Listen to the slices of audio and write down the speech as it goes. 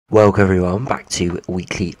Welcome everyone back to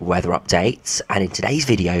weekly weather updates, and in today's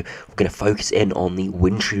video we're going to focus in on the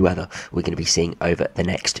wintry weather we're going to be seeing over the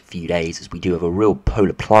next few days, as we do have a real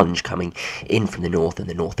polar plunge coming in from the north and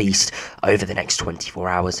the northeast. Over the next 24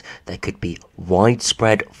 hours there could be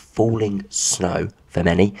widespread falling snow for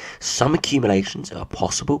many. Some accumulations are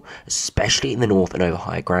possible, especially in the north and over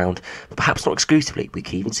higher ground, but perhaps not exclusively. We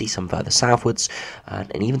could even see some further southwards,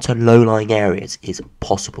 and even to low-lying areas is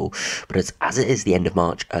possible. But as it is the end of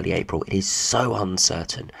March, early April, it is so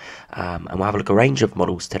uncertain. And we'll have a look at a range of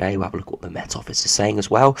models today. We'll have a look at what the Met Office is saying as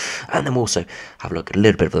well, and then we'll also have a look at a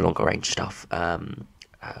little bit of the longer range stuff to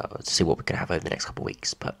see what we can have over the next couple of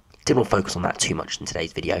weeks. But didn't want to focus on that too much in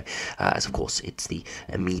today's video, as of course it's the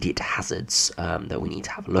immediate hazards that we need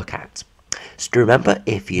to have a look at. So do remember,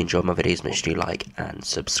 if you enjoyed my videos, make sure you like and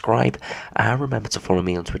subscribe, and remember to follow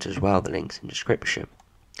me on Twitter as well. The link's in the description.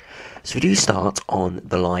 So we do start on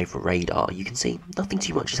the live radar. You can see nothing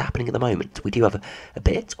too much is happening at the moment. We do have a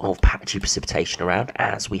bit of patchy precipitation around,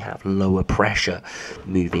 as we have lower pressure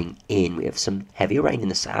moving in. We have some heavier rain in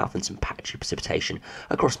the south and some patchy precipitation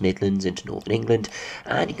across Midlands into northern England.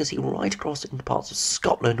 And you can see right across into parts of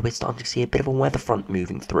Scotland, we're starting to see a bit of a weather front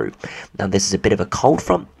moving through. Now this is a bit of a cold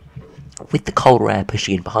front, with the colder air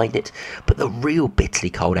pushing in behind it, but the real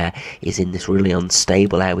bitterly cold air is in this really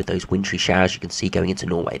unstable air with those wintry showers you can see going into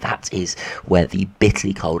Norway. That is where the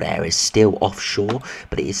bitterly cold air is still offshore,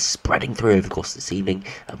 but it is spreading through over the course of this evening,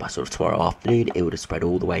 and by sort of tomorrow afternoon it would have spread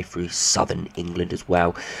all the way through southern England as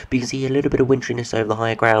well. But you can see a little bit of wintriness over the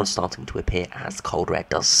higher ground starting to appear as the colder air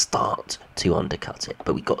does start to undercut it,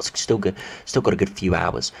 but we've got still got a good few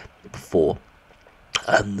hours before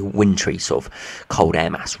the wintry sort of cold air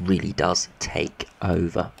mass really does take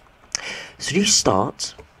over. So do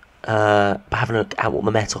start by having a look at what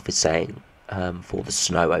the Met Office is saying for the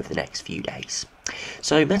snow over the next few days.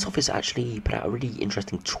 So Met Office actually put out a really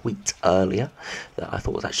interesting tweet earlier that I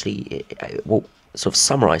thought was actually sort of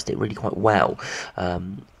summarised it really quite well.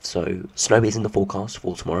 So snow is in the forecast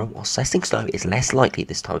for tomorrow. Whilst I think snow is less likely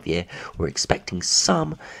this time of year, we're expecting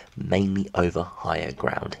some, mainly over higher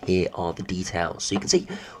ground. Here are the details. So you can see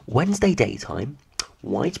Wednesday daytime,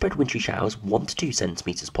 widespread wintry showers, 1 to 2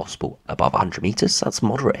 centimetres possible above 100 metres. That's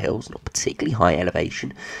moderate hills, not particularly high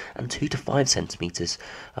elevation, and 2 to 5 centimetres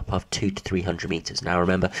above 2 to 300 metres. Now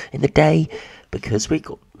remember, in the day, because we've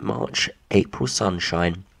got March, April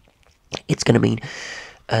sunshine, it's going to mean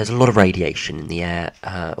there's a lot of radiation in the air,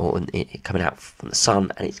 coming out from the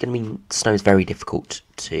sun, and it's going to mean snow is very difficult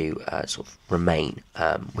to sort of remain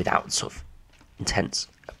without sort of intense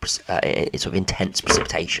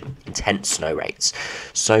precipitation, intense snow rates.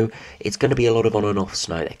 So it's going to be a lot of on and off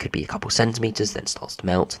snow. There could be a couple centimetres, then starts to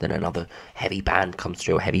melt, then another heavy band comes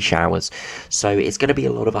through, or heavy showers. So it's going to be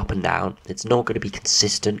a lot of up and down. It's not going to be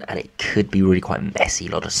consistent, and it could be really quite messy,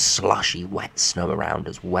 a lot of slushy, wet snow around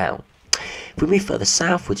as well. If we move further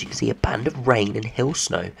southwards, you can see a band of rain and hill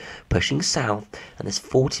snow pushing south, and there's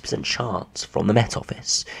 40% chance from the Met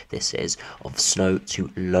Office, this is, of snow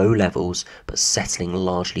to low levels, but settling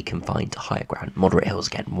largely confined to higher ground. Moderate hills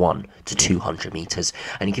again, 1 to 200 metres.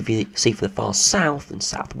 And you can see for the far south and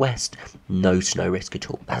southwest, no snow risk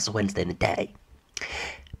at all. That's Wednesday in the day.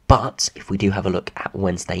 But if we do have a look at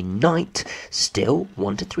Wednesday night, still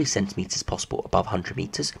 1 to 3 centimetres possible above 100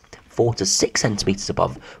 metres, 4 to 6 centimetres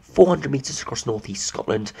above 400 metres across northeast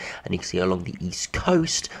Scotland, and you can see along the east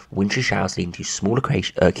coast, wintry showers leading to smaller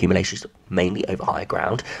accumulations, mainly over higher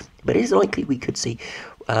ground. But it is likely we could see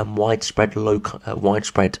widespread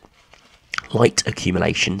light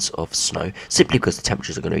accumulations of snow, simply because the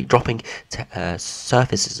temperatures are going to be dropping,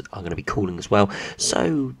 surfaces are going to be cooling as well,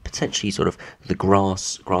 so potentially sort of the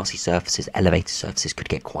grassy surfaces, elevated surfaces could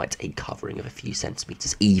get quite a covering of a few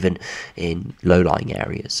centimetres, even in low-lying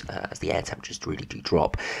areas, as the air temperatures really do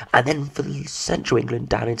drop. And then for the central England,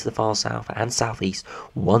 down into the far south and southeast,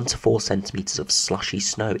 1 to 4 centimetres of slushy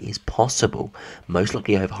snow is possible, most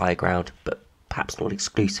likely over higher ground, but perhaps not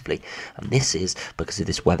exclusively, and this is because of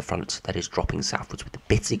this weather front that is dropping southwards with the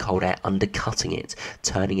bitterly cold air undercutting it,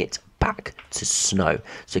 turning it back to snow.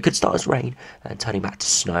 So it could start as rain and turning back to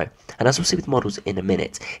snow. And as we'll see with models in a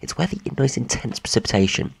minute, it's where the most intense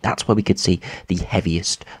precipitation, that's where we could see the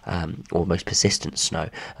heaviest or most persistent snow.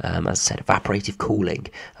 As I said, evaporative cooling,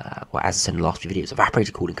 or as I said in the last few videos,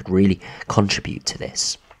 evaporative cooling could really contribute to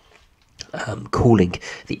this. cooling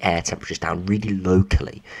the air temperatures down really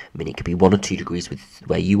locally. I mean, it could be 1 or 2 degrees with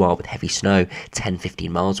where you are with heavy snow, 10-15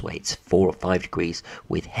 miles away it's 4 or 5 degrees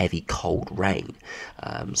with heavy cold rain.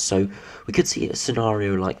 So we could see a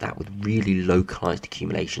scenario like that with really localized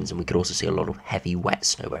accumulations, and we could also see a lot of heavy wet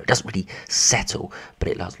snow where it doesn't really settle, but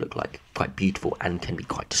it does look like quite beautiful and can be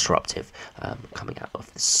quite disruptive coming out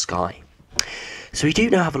of the sky. So we do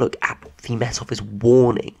now have a look at the Met Office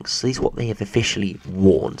warnings. So these are what they have officially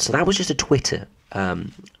warned. So that was just a Twitter,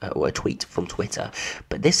 or a tweet from Twitter.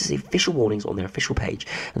 But this is the official warnings on their official page.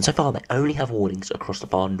 And so far they only have warnings across the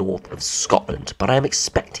far north of Scotland. But I am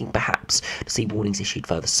expecting perhaps to see warnings issued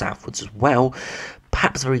further southwards as well.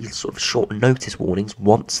 Perhaps very sort of short notice warnings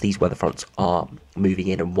once these weather fronts are moving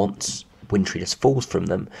in and once winteriness falls from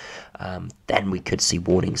them, then we could see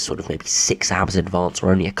warnings sort of maybe 6 hours in advance or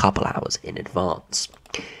only a couple hours in advance.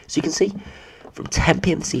 So you can see from 10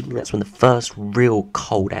 p.m. this evening, that's when the first real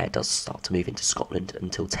cold air does start to move into Scotland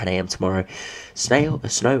until 10 a.m. tomorrow. Snow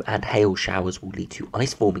and hail showers will lead to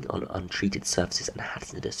ice forming on untreated surfaces and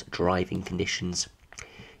hazardous driving conditions.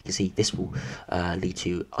 You can see this will lead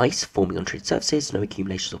to ice forming on treated surfaces, snow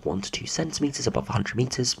accumulations of 1 to 2 centimetres above 100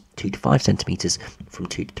 metres, 2 to 5 centimetres from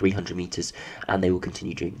 2 to 300 metres, and they will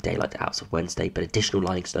continue during daylight hours of Wednesday, but additional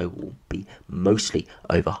lying snow will be mostly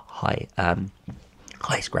over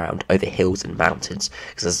highest ground, over hills and mountains,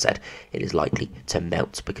 because as I said, it is likely to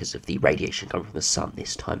melt because of the radiation coming from the sun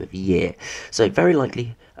this time of year. So very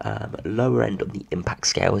likely lower end on the impact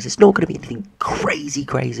scale, as it's not going to be anything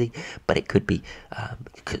crazy, but it could be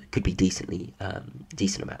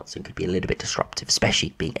decent amounts, and could be a little bit disruptive,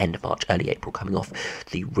 especially being end of March, early April, coming off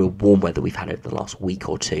the real warm weather we've had over the last week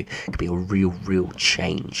or two. Could be a real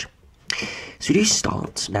change. So we do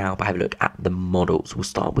start now by having a look at the models. We'll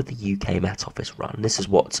start with the UK Met Office run. This is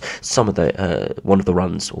what some of the one of the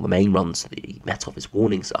runs, or the main runs, the Met Office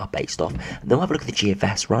warnings are based off. And then we'll have a look at the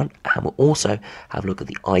GFS run, and we'll also have a look at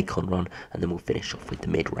the Icon run, and then we'll finish off with the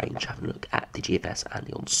mid-range, having a look at the GFS and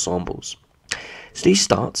the ensembles. So these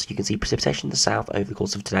starts, you can see precipitation in the south over the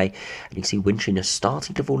course of today, and you can see winteriness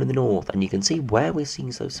starting to fall in the north, and you can see where we're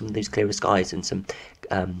seeing some of those clearer skies and some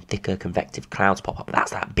thicker convective clouds pop up.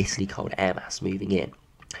 That's that bitterly cold air mass moving in.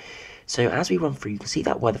 So as we run through, you can see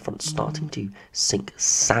that weather front starting to sink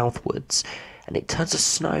southwards, and it turns to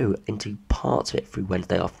snow into parts of it through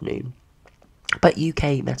Wednesday afternoon. But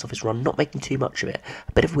UK Met Office run, not making too much of it.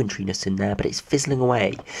 A bit of winteriness in there, but it's fizzling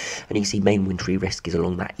away. And you can see main wintry risk is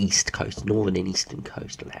along that east coast, northern and eastern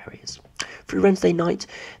coastal areas. Through Wednesday night,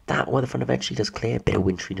 that weather front eventually does clear, a bit of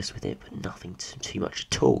winteriness with it, but nothing too much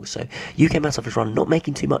at all. So UK Met Office run, not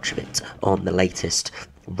making too much of it on the latest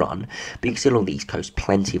run, but you can see along the east coast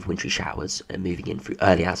plenty of wintry showers moving in through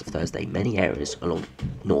early hours of Thursday. Many areas along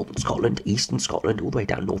northern Scotland, eastern Scotland, all the way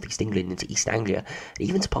down northeast England into East Anglia, and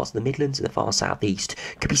even to parts of the Midlands and the far southeast,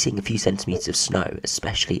 could be seeing a few centimetres of snow,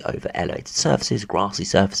 especially over elevated surfaces, grassy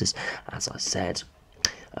surfaces, as I said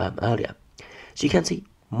earlier. So you can see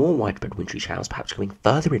more widespread wintry showers perhaps coming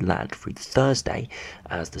further inland through Thursday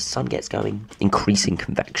as the sun gets going, increasing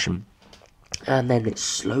convection. And then it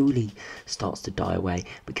slowly starts to die away.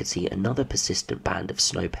 We could see another persistent band of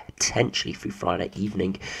snow potentially through Friday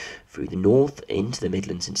evening through the north into the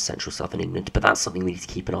Midlands into central southern England, but that's something we need to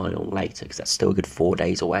keep an eye on later because that's still a good 4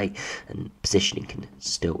 days away and positioning can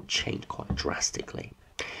still change quite drastically.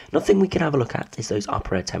 Another thing we can have a look at is those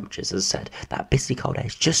upper air temperatures. As I said, that bitterly cold air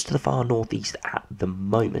is just to the far northeast at the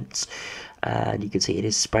moment. And you can see it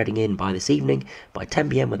is spreading in by this evening. By 10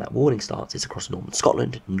 p.m. when that warning starts, it's across northern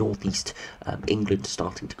Scotland, northeast England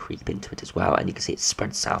starting to creep into it as well. And you can see it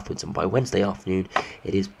spread southwards. And by Wednesday afternoon,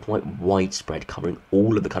 it is quite widespread, covering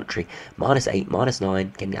all of the country. -8,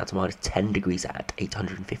 -9, getting down to -10 degrees at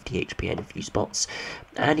 850 HPA in a few spots.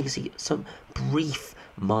 And you can see some brief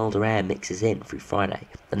milder air mixes in through Friday,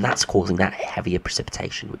 and that's causing that heavier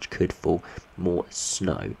precipitation, which could fall more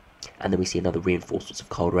snow. And then we see another reinforcements of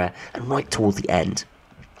colder air, and right towards the end,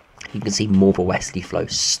 you can see more of a westerly flow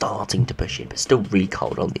starting to push in, but still really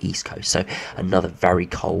cold on the east coast. So another very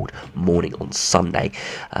cold morning on Sunday,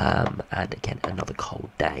 and again another cold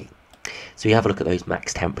day. So you have a look at those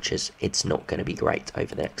max temperatures. It's not going to be great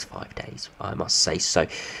over the next 5 days, I must say. So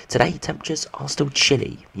today temperatures are still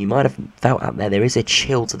chilly. You might have felt out there is a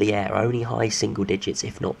chill to the air, only high single digits,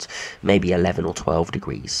 if not maybe 11 or 12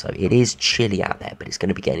 degrees. So it is chilly out there, but it's going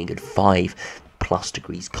to be getting a good 5+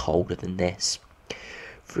 degrees colder than this.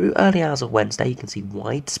 Through early hours of Wednesday, you can see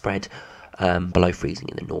widespread below freezing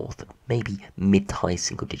in the north, maybe mid to high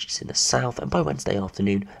single digits in the south, and by Wednesday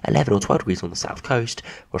afternoon 11 or 12 degrees on the south coast,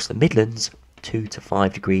 across the Midlands 2 to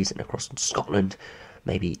 5 degrees, and across Scotland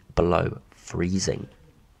maybe below freezing.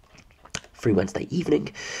 Through Wednesday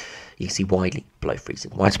evening, you can see widely below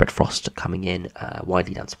freezing. Widespread frost coming in,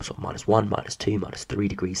 widely down to sort of -1, -2, -3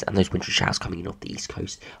 degrees, and those wintry showers coming in off the east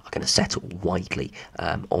coast are going to settle widely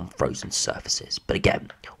on frozen surfaces. But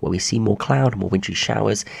again, where we see more cloud, more wintry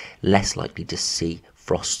showers, less likely to see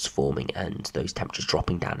frosts forming and those temperatures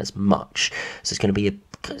dropping down as much. So it's going to be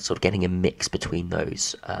sort of getting a mix between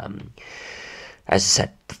those. As I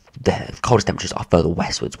said, the coldest temperatures are further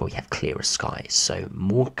westwards where we have clearer skies. So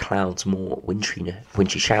more clouds, more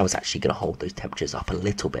wintry showers actually going to hold those temperatures up a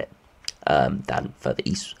little bit than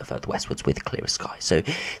further westwards with clearer skies. So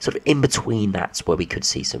sort of in between, that's where we could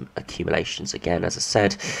see some accumulations again. As I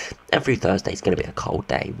said, every Thursday is going to be a cold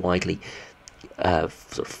day, widely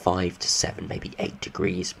sort of 5 to 7, maybe 8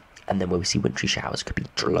 degrees. And then where we see wintry showers could be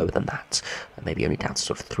lower than that, maybe only down to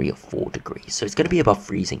sort of 3 or 4 degrees. So it's going to be above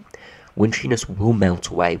freezing. Wintriness will melt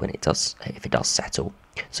away when it does, if it does settle.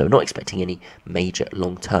 So we're not expecting any major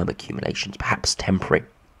long-term accumulations, perhaps temporary.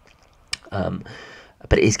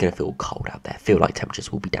 But it is going to feel cold out there. Feel like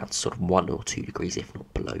temperatures will be down to sort of 1 or 2 degrees, if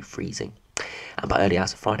not below freezing. And by early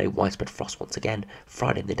hours of Friday, widespread frost once again.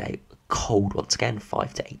 Friday in the day, cold once again,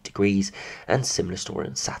 5 to 8 degrees. And similar story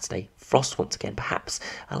on Saturday. Frost once again, perhaps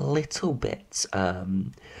a little bit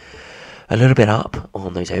up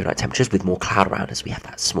on those overnight temperatures with more cloud around us. We have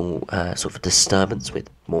that small sort of disturbance with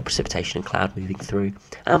more precipitation and cloud moving through.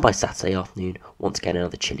 And by Saturday afternoon, once again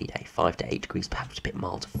another chilly day, 5 to 8 degrees, perhaps a bit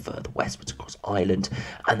milder further westwards across Ireland.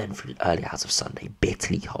 And then through the early hours of Sunday,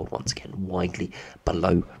 bitterly cold once again, widely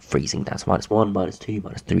below freezing, down to -1, -2,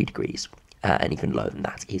 -3 degrees. And even lower than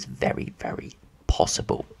that is very, very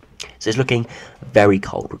possible. So it's looking very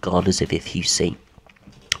cold, regardless of if you see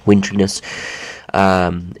wintriness.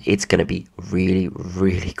 It's going to be really,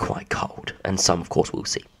 really quite cold. And some, of course, will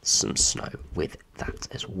see some snow with that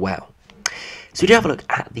as well. So we do have a look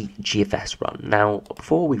at the GFS run. Now,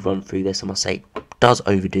 before we run through this, I must say, it does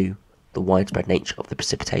overdo the widespread nature of the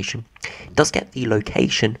precipitation. It does get the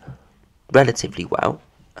location relatively well,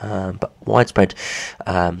 but widespread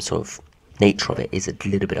sort of nature of it is a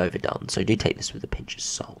little bit overdone, so do take this with a pinch of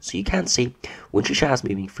salt. So you can see wintry showers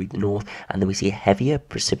moving through the north, and then we see a heavier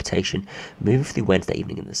precipitation moving through Wednesday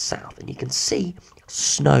evening in the south, and you can see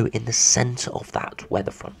snow in the centre of that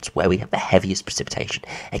weather front where we have the heaviest precipitation,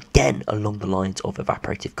 again along the lines of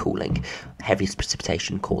evaporative cooling, heaviest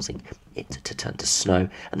precipitation causing it to turn to snow,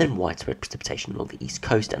 and then widespread precipitation along the east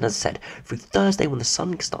coast. And as I said, through Thursday when the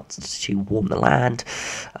sun starts to warm the land,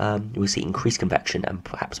 we'll see increased convection and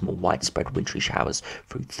perhaps more widespread wintry showers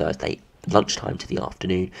through Thursday lunchtime to the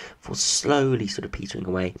afternoon, before slowly sort of petering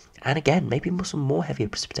away, and again maybe some more heavier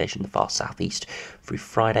precipitation in the far southeast through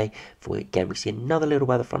Friday, before again we see another little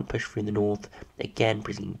weather front push through the north, again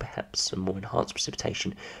bringing perhaps some more enhanced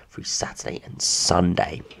precipitation through Saturday and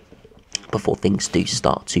Sunday, before things do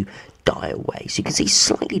start to die away. So you can see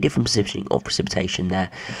slightly different positioning of precipitation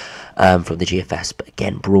there from the GFS, but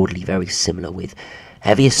again broadly very similar, with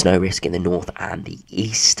heavier snow risk in the north and the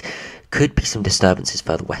east. Could be some disturbances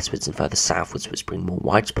further westwards and further southwards, which bring more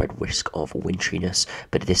widespread risk of wintriness,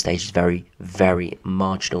 but at this stage is very, very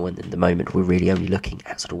marginal, and at the moment we're really only looking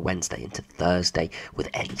at sort of Wednesday into Thursday with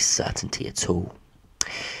any certainty at all.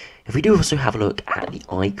 If we do also have a look at the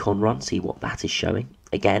icon run, see what that is showing,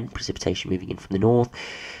 again precipitation moving in from the north,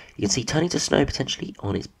 you can see turning to snow potentially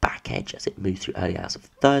on its back edge as it moves through early hours of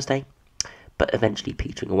Thursday, but eventually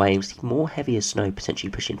petering away. We see more heavier snow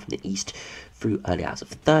potentially pushing from the east through early hours of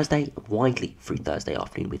Thursday, widely through Thursday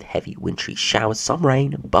afternoon with heavy wintry showers, some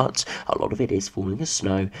rain, but a lot of it is falling as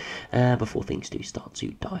snow before things do start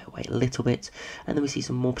to die away a little bit. And then we see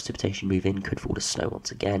some more precipitation move in, could fall as snow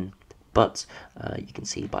once again. But you can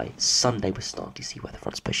see by Sunday we're starting to see weather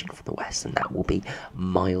fronts pushing from the west, and that will be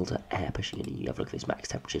milder air pushing in. You have a look at those max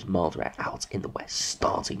temperatures, milder air out in the west,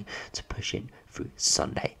 starting to push in through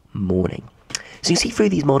Sunday morning. So you can see through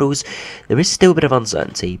these models, there is still a bit of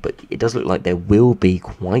uncertainty, but it does look like there will be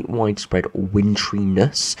quite widespread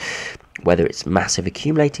wintriness. Whether it's massive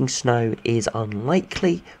accumulating snow is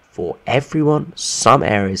unlikely for everyone. Some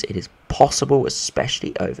areas it is possible,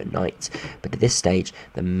 especially overnight, but at this stage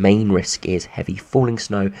the main risk is heavy falling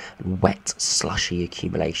snow and wet slushy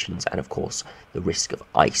accumulations, and of course the risk of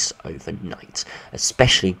ice overnight,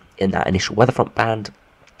 especially in that initial weather front band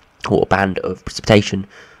or band of precipitation,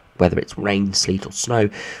 whether it's rain, sleet or snow,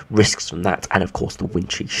 risks from that, and of course the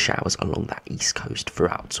wintry showers along that east coast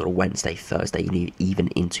throughout sort of Wednesday, Thursday, even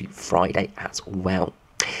into Friday as well.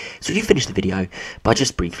 So we finish the video by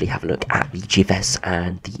just briefly having a look at the GFS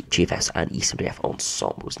and ECMWF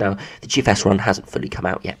Ensembles. Now, the GFS run hasn't fully come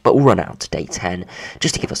out yet, but we'll run out to day 10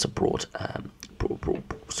 just to give us a broad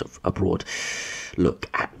look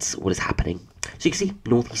at what is happening. So you can see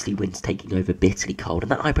northeasterly winds taking over, bitterly cold, and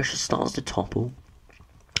that high pressure starts to topple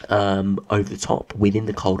over the top within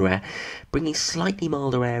the colder air, bringing slightly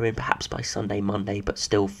milder air in perhaps by Sunday, Monday, but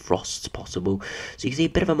still frosts possible. So you can see a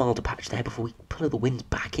bit of a milder patch there before we pull the winds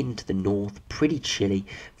back into the north, pretty chilly.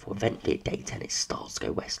 For eventually at day 10 it starts to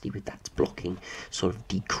go westerly, with that blocking sort of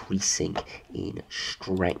decreasing in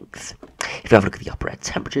strength. If you have a look at the upper air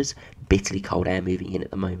temperatures, bitterly cold air moving in at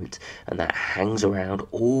the moment, and that hangs around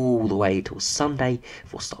all the way till Sunday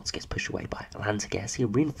before it starts to get pushed away by Atlantic air. See a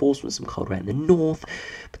reinforcement of some cold air in the north,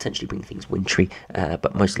 potentially bring things wintry,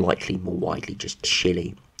 but most likely more widely just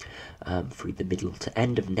chilly through the middle to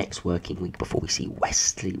end of next working week before we see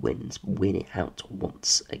westerly winds win it out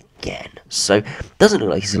once again. So doesn't look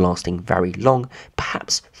like this is lasting very long,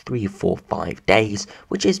 perhaps 3, 4, 5 days,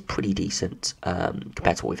 which is pretty decent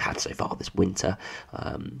compared to what we've had so far this winter.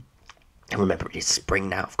 And remember, it is spring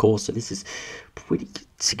now, of course, so this is pretty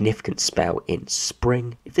significant spell in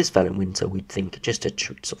spring. If this fell in winter, we'd think just a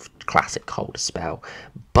sort of classic colder spell.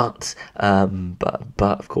 But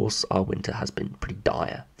of course, our winter has been pretty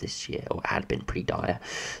dire this year, or had been pretty dire.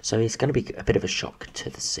 So it's going to be a bit of a shock to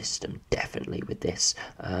the system, definitely, with this.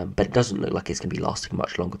 But it doesn't look like it's going to be lasting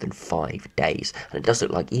much longer than 5 days. And it does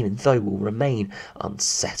look like, even though we'll remain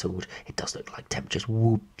unsettled, it does look like temperatures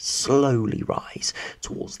will slowly rise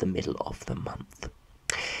towards the middle of the month.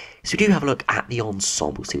 So we do have a look at the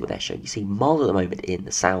ensemble, see what they're showing. You see mild at the moment in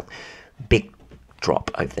the south, big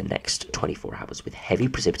drop over the next 24 hours with heavy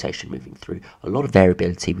precipitation moving through. A lot of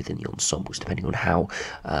variability within the ensembles depending on how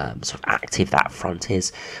sort of active that front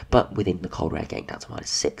is, but within the colder air getting down to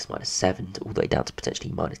 -6, -7, all the way down to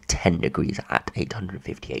potentially -10 degrees at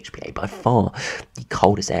 850 HPA. By far the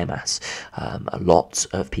coldest air mass a lot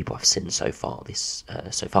of people have seen so far this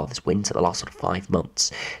winter, the last sort of 5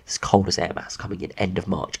 months. This coldest air mass coming in end of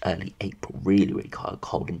March, early April, really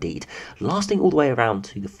cold indeed, lasting all the way around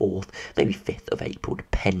to the 4th, maybe 5th of April,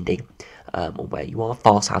 depending on where you are.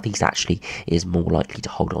 Far southeast actually is more likely to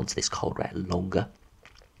hold on to this cold air longer,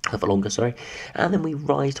 and then we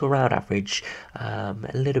rise to around average. A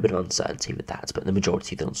little bit of uncertainty with that, but the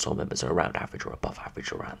majority of the ensemble members are around average or above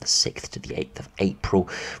average around the 6th to the 8th of April,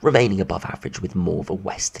 remaining above average with more of a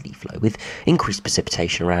westerly flow, with increased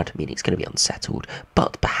precipitation around, meaning it's going to be unsettled,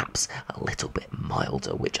 but perhaps a little bit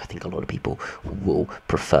milder, which I think a lot of people will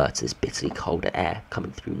prefer to this bitterly colder air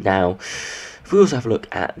coming through now. If we also have a look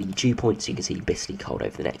at the dew points, you can see bitterly cold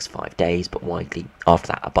over the next 5 days, but widely after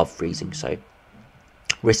that above freezing, so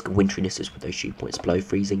risk of wintriness is with those dew points below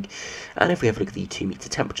freezing. And if we have a look at the 2 meter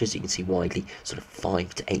temperatures, you can see widely sort of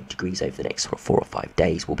 5 to 8 degrees over the next sort of 4 or 5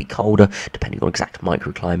 days will be colder, depending on exact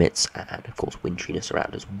microclimates, and of course wintriness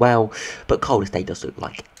around as well. But coldest day does look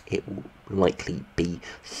like it will likely be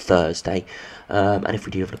Thursday. And if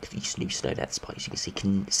we do have a look at these new snow depth spikes, you can see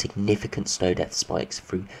significant snow depth spikes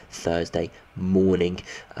through Thursday morning.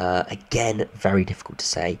 Again, very difficult to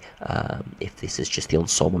say if this is just the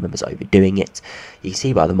ensemble members overdoing it. You can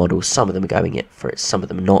see by the models, some of them are going it for it, some of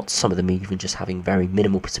them are not, some of them are even just having very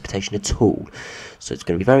minimal precipitation at all. So it's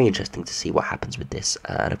going to be very interesting to see what happens with this,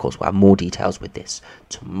 and of course we'll have more details with this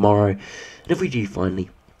tomorrow. And if we do finally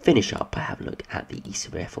finish up, I have a look at the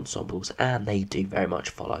ECMWF Ensembles, and they do very much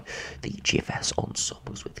follow the GFS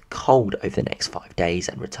Ensembles, with cold over the next 5 days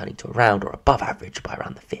and returning to around or above average by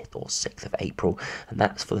around the 5th or 6th of April, and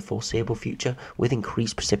that's for the foreseeable future, with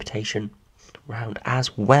increased precipitation around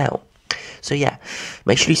as well. So yeah,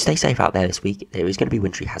 make sure you stay safe out there this week. There is going to be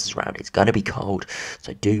wintry hazards around. It's going to be cold,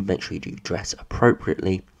 so do make sure you do dress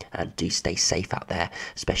appropriately and do stay safe out there,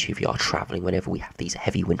 especially if you are travelling whenever we have these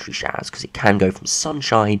heavy wintry showers, because it can go from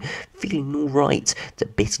sunshine, feeling all right, to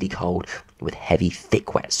bitterly cold with heavy,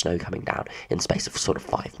 thick, wet snow coming down in the space of sort of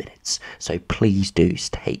 5 minutes. So please do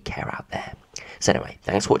take care out there. So anyway,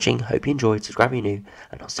 thanks for watching. Hope you enjoyed. Subscribe if you're new,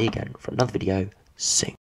 and I'll see you again for another video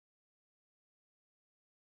soon.